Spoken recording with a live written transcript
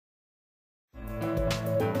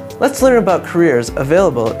Let's learn about careers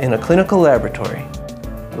available in a clinical laboratory.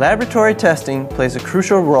 Laboratory testing plays a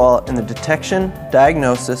crucial role in the detection,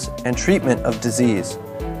 diagnosis, and treatment of disease.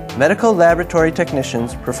 Medical laboratory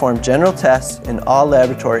technicians perform general tests in all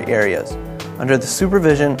laboratory areas, under the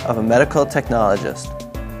supervision of a medical technologist.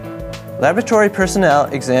 Laboratory personnel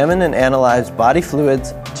examine and analyze body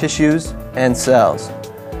fluids, tissues, and cells.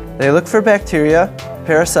 They look for bacteria,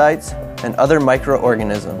 parasites, and other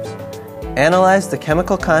microorganisms, analyze the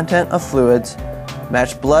chemical content of fluids,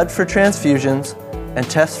 match blood for transfusions, and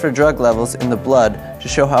test for drug levels in the blood to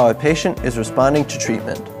show how a patient is responding to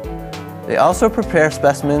treatment. They also prepare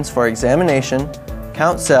specimens for examination,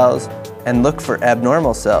 count cells, and look for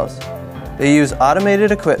abnormal cells. They use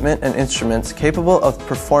automated equipment and instruments capable of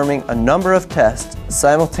performing a number of tests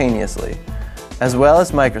simultaneously, as well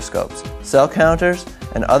as microscopes, cell counters,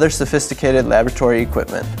 and other sophisticated laboratory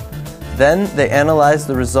equipment. Then they analyze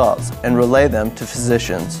the results and relay them to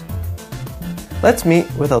physicians. Let's meet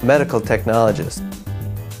with a medical technologist.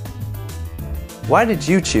 Why did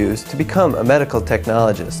you choose to become a medical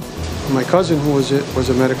technologist? My cousin, who was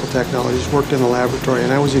a medical technologist, worked in a laboratory,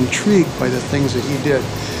 and I was intrigued by the things that he did.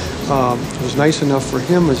 It was nice enough for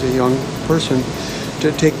him as a young person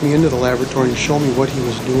to take me into the laboratory and show me what he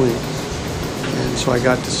was doing. And so I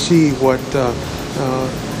got to see what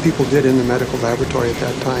people did in the medical laboratory at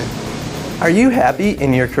that time. Are you happy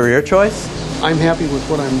in your career choice? I'm happy with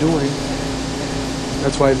what I'm doing.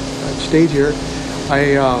 That's why I've stayed here.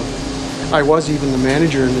 I was even the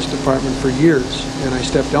manager in this department for years, and I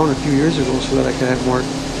stepped down a few years ago so that I could have more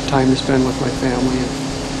time to spend with my family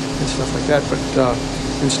and stuff like that. But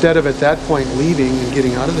instead of at that point leaving and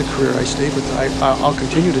getting out of the career, I stayed with it. I'll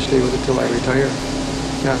continue to stay with it till I retire.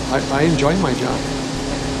 Yeah, I enjoy my job.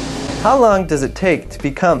 How long does it take to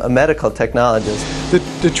become a medical technologist?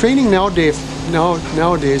 The training nowadays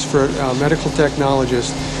for a medical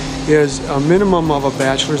technologist is a minimum of a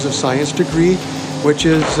Bachelor's of Science degree, which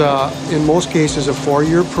is in most cases a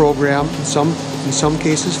 4-year program, in some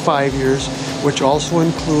cases 5 years, which also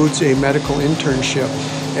includes a medical internship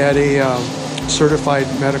at a certified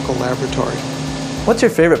medical laboratory. What's your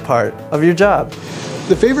favorite part of your job?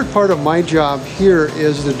 The favorite part of my job here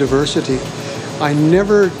is the diversity. I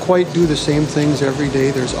never quite do the same things every day.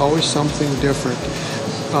 There's always something different.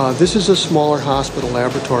 This is a smaller hospital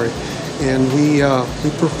laboratory, and we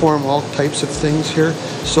perform all types of things here.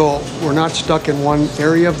 So we're not stuck in one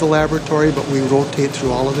area of the laboratory, but we rotate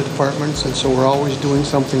through all of the departments, and so we're always doing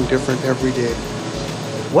something different every day.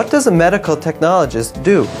 What does a medical technologist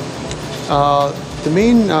do? The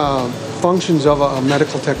main functions of a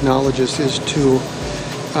medical technologist is to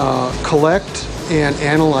collect and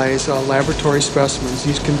analyze laboratory specimens.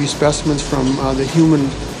 These can be specimens from the human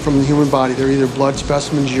body. They're either blood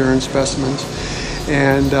specimens, urine specimens,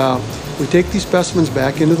 and we take these specimens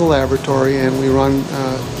back into the laboratory and we run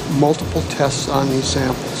multiple tests on these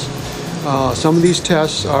samples. Some of these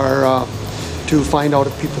tests are to find out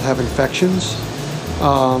if people have infections,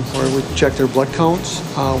 or we check their blood counts.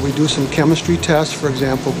 We do some chemistry tests, for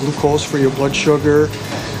example, glucose for your blood sugar,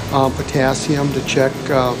 potassium to check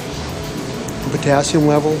potassium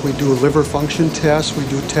level. We do liver function tests. We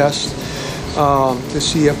do tests to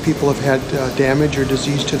see if people have had damage or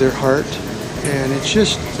disease to their heart. And it's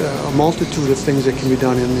just a multitude of things that can be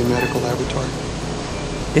done in the medical laboratory.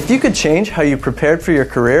 If you could change how you prepared for your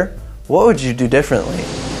career, what would you do differently?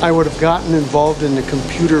 I would have gotten involved in the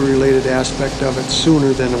computer-related aspect of it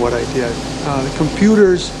sooner than what I did. The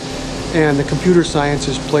computers and the computer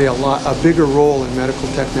sciences play a bigger role in medical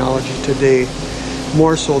technology today,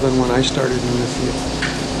 more so than when I started in the field.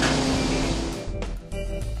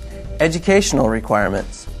 Educational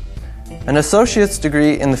requirements. An associate's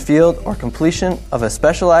degree in the field or completion of a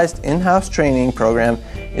specialized in-house training program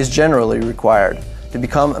is generally required to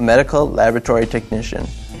become a medical laboratory technician.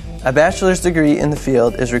 A bachelor's degree in the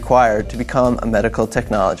field is required to become a medical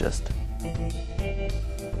technologist.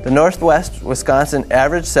 The Northwest Wisconsin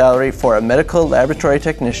average salary for a medical laboratory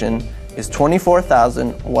technician is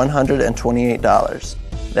 $24,128.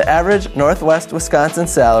 The average Northwest Wisconsin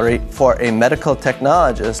salary for a medical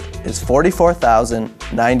technologist is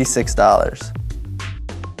 $44,096.